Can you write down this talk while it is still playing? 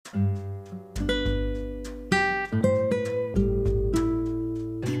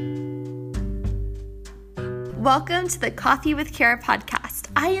welcome to the Coffee with Kara podcast.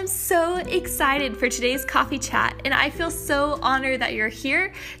 I am so excited for today's coffee chat, and I feel so honored that you're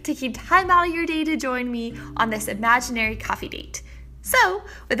here taking time out of your day to join me on this imaginary coffee date. So,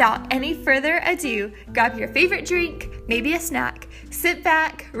 without any further ado, grab your favorite drink, maybe a snack, sit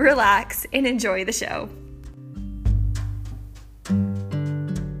back, relax, and enjoy the show.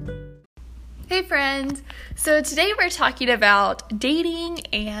 Hey friends! So today we're talking about dating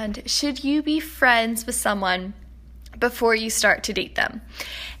and should you be friends with someone before you start to date them.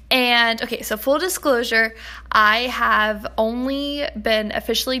 And okay, so full disclosure, I have only been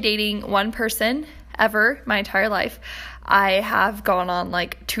officially dating one person ever my entire life. I have gone on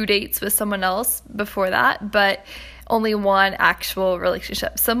like 2 dates with someone else before that, but only one actual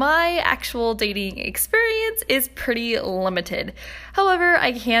relationship. So my actual dating experience is pretty limited. However,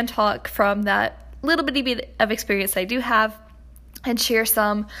 I can talk from that little bitty bit of experience I do have and share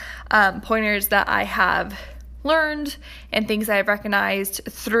some pointers that I have learned and things I've recognized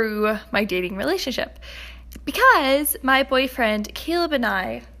through my dating relationship. Because my boyfriend Caleb and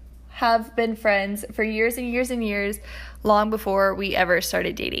I have been friends for years and years and years, long before we ever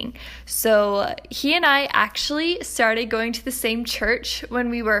started dating. So he and I actually started going to the same church when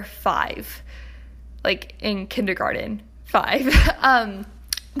we were 5, like in kindergarten, 5.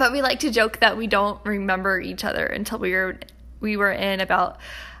 But we like to joke that we don't remember each other until we were in about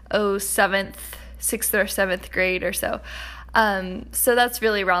 6th or 7th grade or so. So that's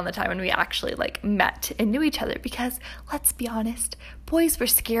really around the time when we actually like met and knew each other, because let's be honest, boys were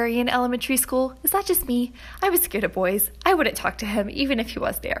scary in elementary school. Is that just me? I was scared of boys. I wouldn't talk to him even if he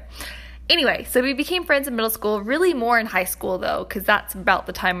was there. Anyway, so we became friends in middle school, really more in high school though, because that's about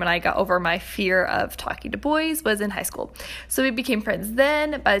the time when I got over my fear of talking to boys, was in high school. So we became friends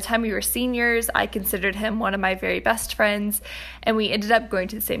then. By the time we were seniors, I considered him one of my very best friends, and we ended up going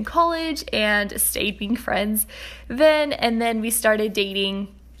to the same college and stayed being friends then. And then we started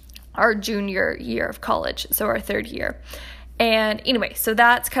dating our junior year of college, so our 3rd year. And anyway, so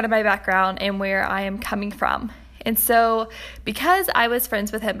that's kind of my background and where I am coming from. And so because I was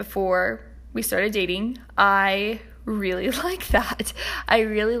friends with him before we started dating, I really like that. I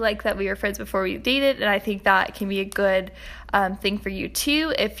really like that we were friends before we dated, and I think that can be a good thing for you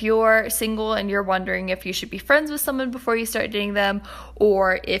too. If you're single and you're wondering if you should be friends with someone before you start dating them,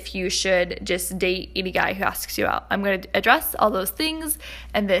 or if you should just date any guy who asks you out. I'm going to address all those things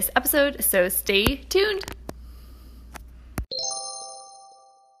in this episode, so stay tuned.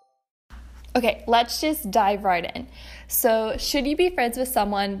 Okay, let's just dive right in. So, should you be friends with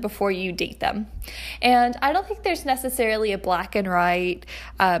someone before you date them? And I don't think there's necessarily a black and white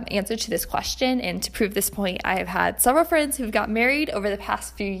answer to this question. And to prove this point, I have had several friends who've got married over the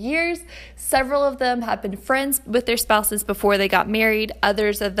past few years. Several of them have been friends with their spouses before they got married.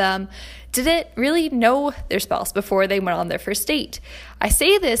 Others of them didn't really know their spouse before they went on their first date. I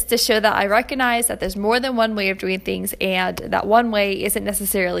say this to show that I recognize that there's more than one way of doing things, and that one way isn't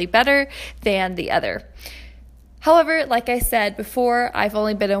necessarily better than the other. However, like I said before, I've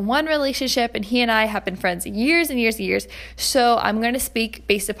only been in one relationship, and he and I have been friends years and years and years. So I'm going to speak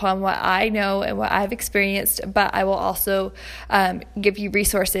based upon what I know and what I've experienced, but I will also give you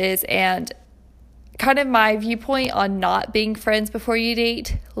resources and kind of my viewpoint on not being friends before you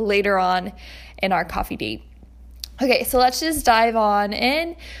date later on in our coffee date. Okay, so let's just dive on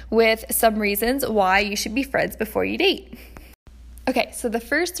in with some reasons why you should be friends before you date. Okay, so the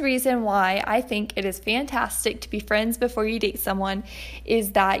first reason why I think it is fantastic to be friends before you date someone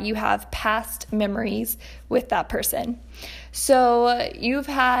is that you have past memories with that person. So you've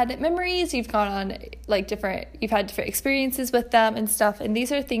had memories, you've gone on you've had different experiences with them and stuff, and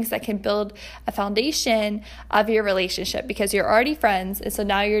these are things that can build a foundation of your relationship because you're already friends, and so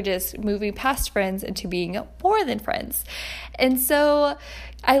now you're just moving past friends into being more than friends. And so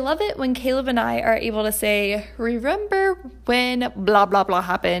I love it when Caleb and I are able to say, remember when blah, blah, blah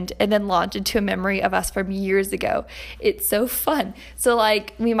happened, and then launch into a memory of us from years ago. It's so fun. So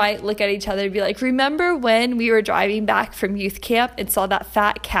like we might look at each other and be like, remember when we were driving back from youth camp and saw that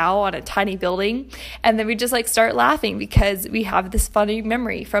fat cow on a tiny building? And then we just like start laughing because we have this funny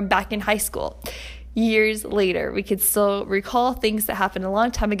memory from back in high school. Years later, we could still recall things that happened a long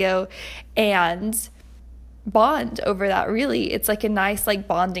time ago and bond over that. Really, it's like a nice like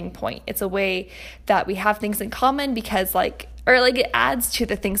bonding point. It's a way that we have things in common because it adds to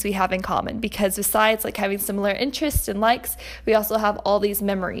the things we have in common, because besides like having similar interests and likes, we also have all these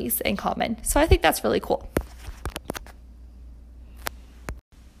memories in common. So I think that's really cool.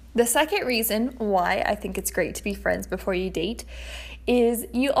 The second reason why I think it's great to be friends before you date is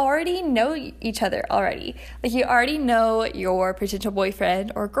you already know each other already. Like, you already know your potential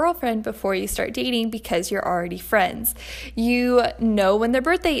boyfriend or girlfriend before you start dating because you're already friends. You know when their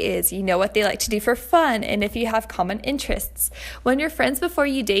birthday is, you know what they like to do for fun, and if you have common interests. When you're friends before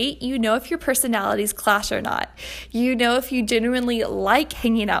you date, you know if your personalities clash or not. You know if you genuinely like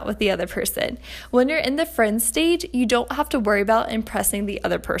hanging out with the other person. When you're in the friend stage, you don't have to worry about impressing the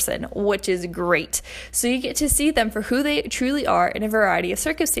other person, which is great. So you get to see them for who they truly are in a variety of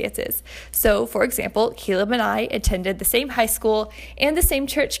circumstances. So, for example, Caleb and I attended the same high school and the same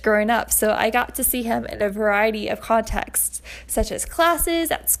church growing up, so I got to see him in a variety of contexts, such as classes,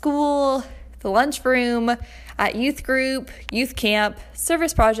 at school, the lunchroom, at youth group, youth camp,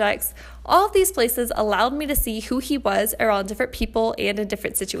 service projects. All of these places allowed me to see who he was around different people and in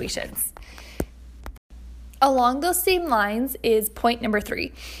different situations. Along those same lines is point number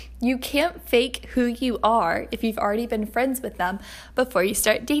 3. You can't fake who you are if you've already been friends with them before you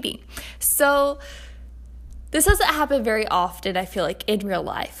start dating. So this doesn't happen very often, I feel like, in real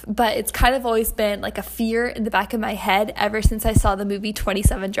life, but it's kind of always been like a fear in the back of my head ever since I saw the movie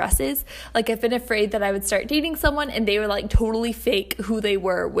 27 Dresses. Like, I've been afraid that I would start dating someone and they would like totally fake who they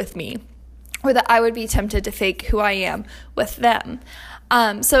were with me, or that I would be tempted to fake who I am with them.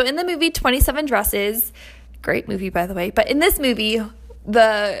 So in the movie 27 Dresses, great movie, by the way, but in this movie,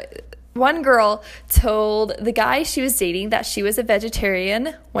 the one girl told the guy she was dating that she was a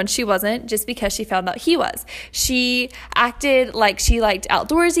vegetarian when she wasn't, just because she found out he was. She acted like she liked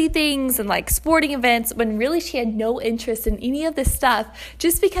outdoorsy things and like sporting events when really she had no interest in any of this stuff,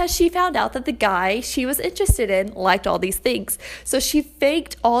 just because she found out that the guy she was interested in liked all these things. So she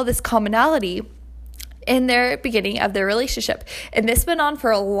faked all this commonality in their beginning of their relationship. And this went on for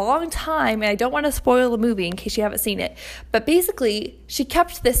a long time, and I don't want to spoil the movie in case you haven't seen it. But basically, she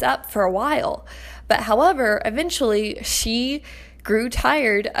kept this up for a while. But however, eventually, she grew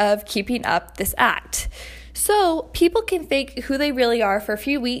tired of keeping up this act. So people can fake who they really are for a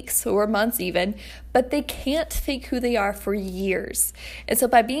few weeks or months even, but they can't fake who they are for years. And so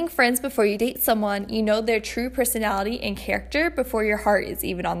by being friends before you date someone, you know their true personality and character before your heart is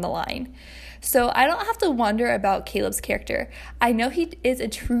even on the line. So I don't have to wonder about Caleb's character. I know he is a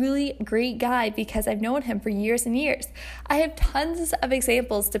truly great guy because I've known him for years and years. I have tons of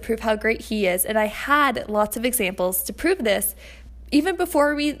examples to prove how great he is, and I had lots of examples to prove this even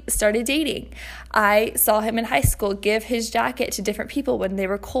before we started dating. I saw him in high school give his jacket to different people when they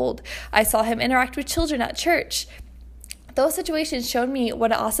were cold. I saw him interact with children at church. Those situations showed me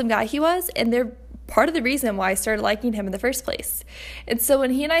what an awesome guy he was, and they're part of the reason why I started liking him in the first place. And so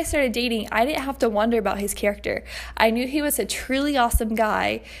when he and I started dating, I didn't have to wonder about his character. I knew he was a truly awesome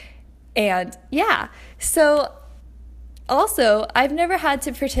guy. And yeah, so also, I've never had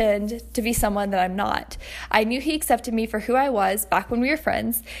to pretend to be someone that I'm not. I knew he accepted me for who I was back when we were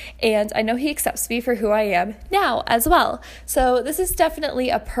friends, and I know he accepts me for who I am now as well. So this is definitely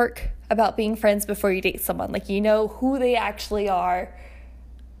a perk about being friends before you date someone. Like, you know who they actually are,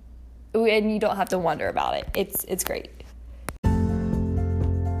 and you don't have to wonder about it. It's great.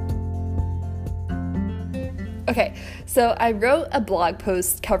 Okay, so I wrote a blog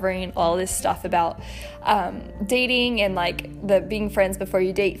post covering all this stuff about dating and like the being friends before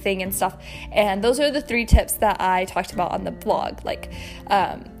you date thing and stuff. And those are the 3 tips that I talked about on the blog. Like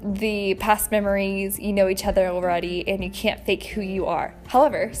the past memories, you know each other already, and you can't fake who you are.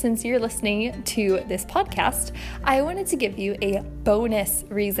 However, since you're listening to this podcast, I wanted to give you a bonus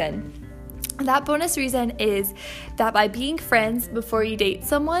reason. That bonus reason is that by being friends before you date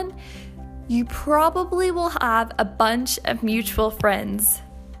someone, you probably will have a bunch of mutual friends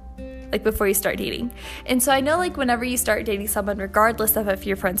like before you start dating. And so I know like whenever you start dating someone, regardless of if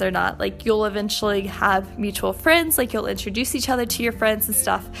you're friends or not, like you'll eventually have mutual friends, like you'll introduce each other to your friends and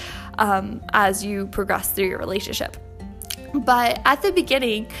stuff as you progress through your relationship. But at the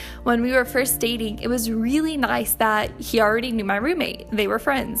beginning, when we were first dating, it was really nice that he already knew my roommate. They were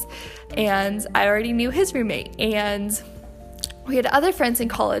friends, and I already knew his roommate, and we had other friends in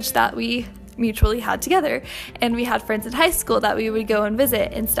college that we mutually had together, and we had friends in high school that we would go and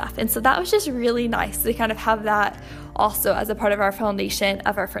visit and stuff. And so that was just really nice to kind of have that also as a part of our foundation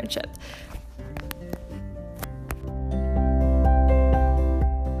of our friendship.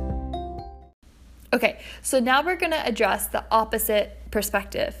 Okay, so now we're going to address the opposite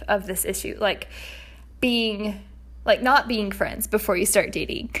perspective of this issue, like not being friends before you start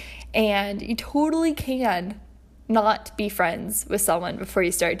dating. And you totally can not be friends with someone before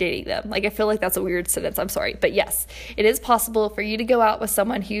you start dating them. Like, I feel like that's a weird sentence, I'm sorry. But yes, it is possible for you to go out with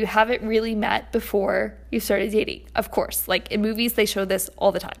someone who you haven't really met before you started dating. Of course, like in movies, they show this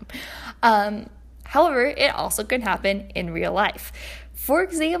all the time. However, it also can happen in real life. For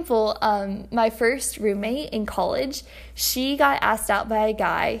example, my first roommate in college, she got asked out by a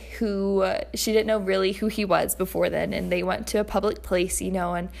guy who she didn't know really who he was before then, and they went to a public place,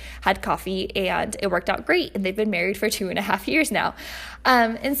 and had coffee, and it worked out great, and they've been married for 2.5 years now.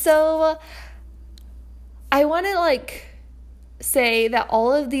 And so I want to say that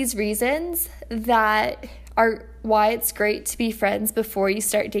all of these reasons that are why it's great to be friends before you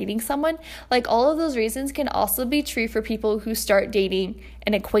start dating someone, all of those reasons can also be true for people who start dating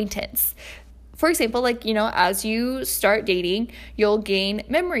an acquaintance. For example, as you start dating, you'll gain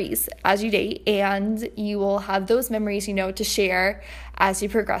memories as you date, and you will have those memories, to share as you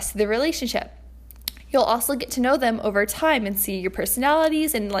progress through the relationship. You'll also get to know them over time and see your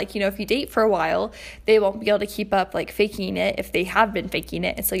personalities. And if you date for a while, they won't be able to keep up faking it if they have been faking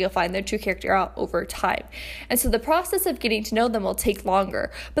it. And so you'll find their true character out over time. And so the process of getting to know them will take longer,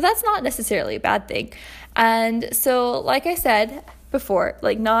 but that's not necessarily a bad thing. And so, like I said before,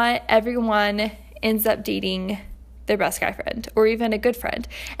 not everyone ends up dating their best guy friend or even a good friend.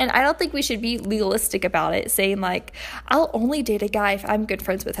 And I don't think we should be legalistic about it, saying I'll only date a guy if I'm good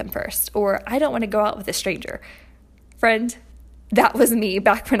friends with him first, or I don't want to go out with a stranger. Friend, that was me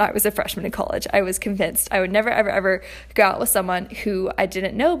back when I was a freshman in college. I was convinced I would never, ever, ever go out with someone who I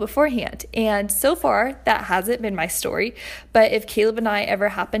didn't know beforehand. And so far, that hasn't been my story. But if Caleb and I ever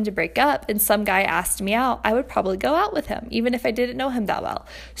happened to break up and some guy asked me out, I would probably go out with him, even if I didn't know him that well,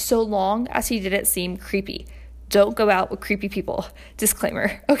 so long as he didn't seem creepy. Don't go out with creepy people.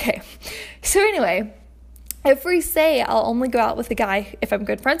 Disclaimer. Okay. So anyway, if we say I'll only go out with a guy if I'm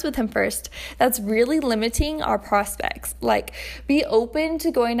good friends with him first, that's really limiting our prospects. Be open to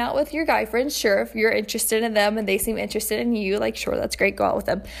going out with your guy friends. Sure, if you're interested in them and they seem interested in you, sure, that's great, go out with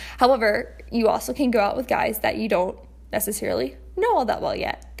them. However, you also can go out with guys that you don't necessarily know all that well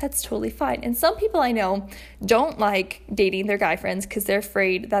yet. That's totally fine. And some people I know don't like dating their guy friends because they're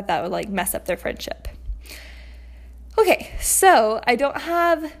afraid that would mess up their friendship. Okay, so I don't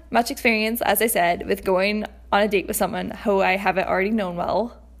have much experience, as I said, with going on a date with someone who I haven't already known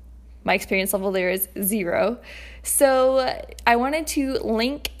well. My experience level there is 0. So I wanted to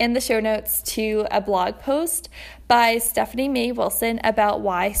link in the show notes to a blog post by Stephanie Mae Wilson about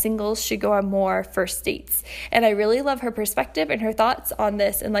why singles should go on more first dates. And I really love her perspective and her thoughts on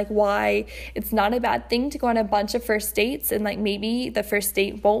this, and why it's not a bad thing to go on a bunch of first dates, and maybe the first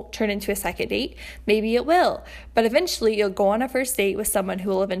date won't turn into a second date. Maybe it will. But eventually you'll go on a first date with someone who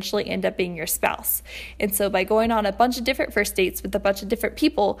will eventually end up being your spouse. And so by going on a bunch of different first dates with a bunch of different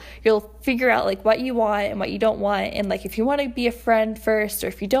people, you'll figure out what you want and what you don't want, and if you want to be a friend first or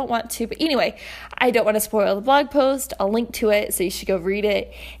if you don't want to. But anyway, I don't want to spoil the blog post. I'll link to it, so you should go read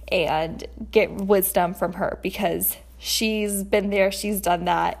it and get wisdom from her, because she's been there, she's done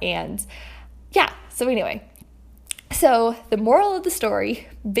that. And yeah, so anyway, so the moral of the story,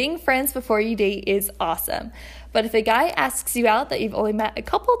 being friends before you date is awesome. But if a guy asks you out that you've only met a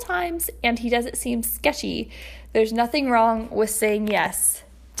couple times and he doesn't seem sketchy, there's nothing wrong with saying yes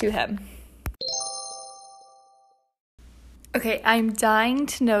to him. Okay, I'm dying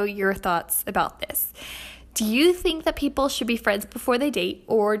to know your thoughts about this. Do you think that people should be friends before they date,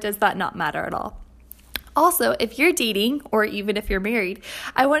 or does that not matter at all? Also, if you're dating, or even if you're married,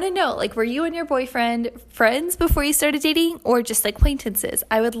 I want to know, were you and your boyfriend friends before you started dating, or just acquaintances?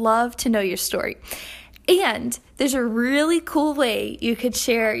 I would love to know your story. And there's a really cool way you could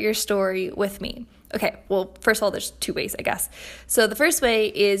share your story with me. Okay, well, first of all, there's 2 ways, I guess. So the first way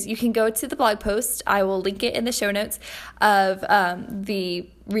is you can go to the blog post. I will link it in the show notes of the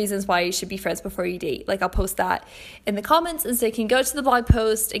reasons why you should be friends before you date. I'll post that in the comments, and so you can go to the blog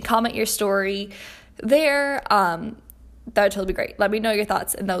post and comment your story there. That would totally be great. Let me know your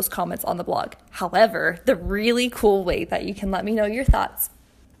thoughts in those comments on the blog. However, the really cool way that you can let me know your thoughts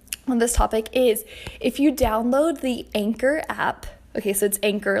on this topic is if you download the Anchor app. Okay, so it's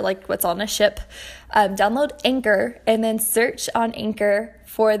Anchor, what's on a ship. Download Anchor and then search on Anchor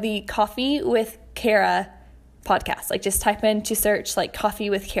for the Coffee with Kara podcast. Just type in to search Coffee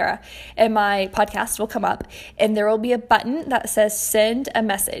with Kara, and my podcast will come up, and there will be a button that says send a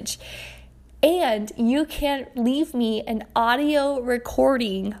message. And you can leave me an audio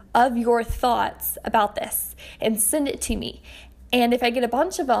recording of your thoughts about this and send it to me. And if I get a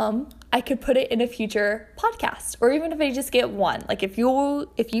bunch of them, I could put it in a future podcast, or even if I just get one. If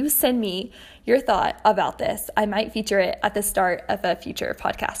you send me your thought about this, I might feature it at the start of a future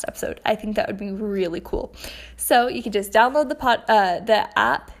podcast episode. I think that would be really cool. So you can just download the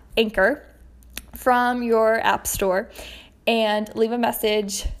app Anchor from your app store and leave a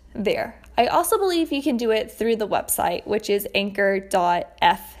message there. I also believe you can do it through the website, which is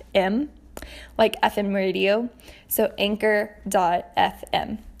anchor.fm. like FM radio. So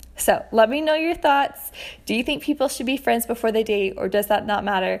anchor.fm. So let me know your thoughts. Do you think people should be friends before they date, or does that not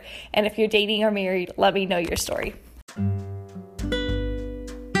matter? And if you're dating or married, let me know your story.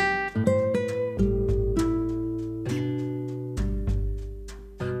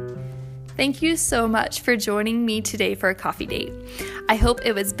 Thank you so much for joining me today for a coffee date. I hope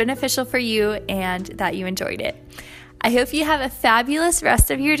it was beneficial for you and that you enjoyed it. I hope you have a fabulous rest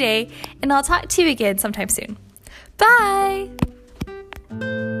of your day, and I'll talk to you again sometime soon. Bye!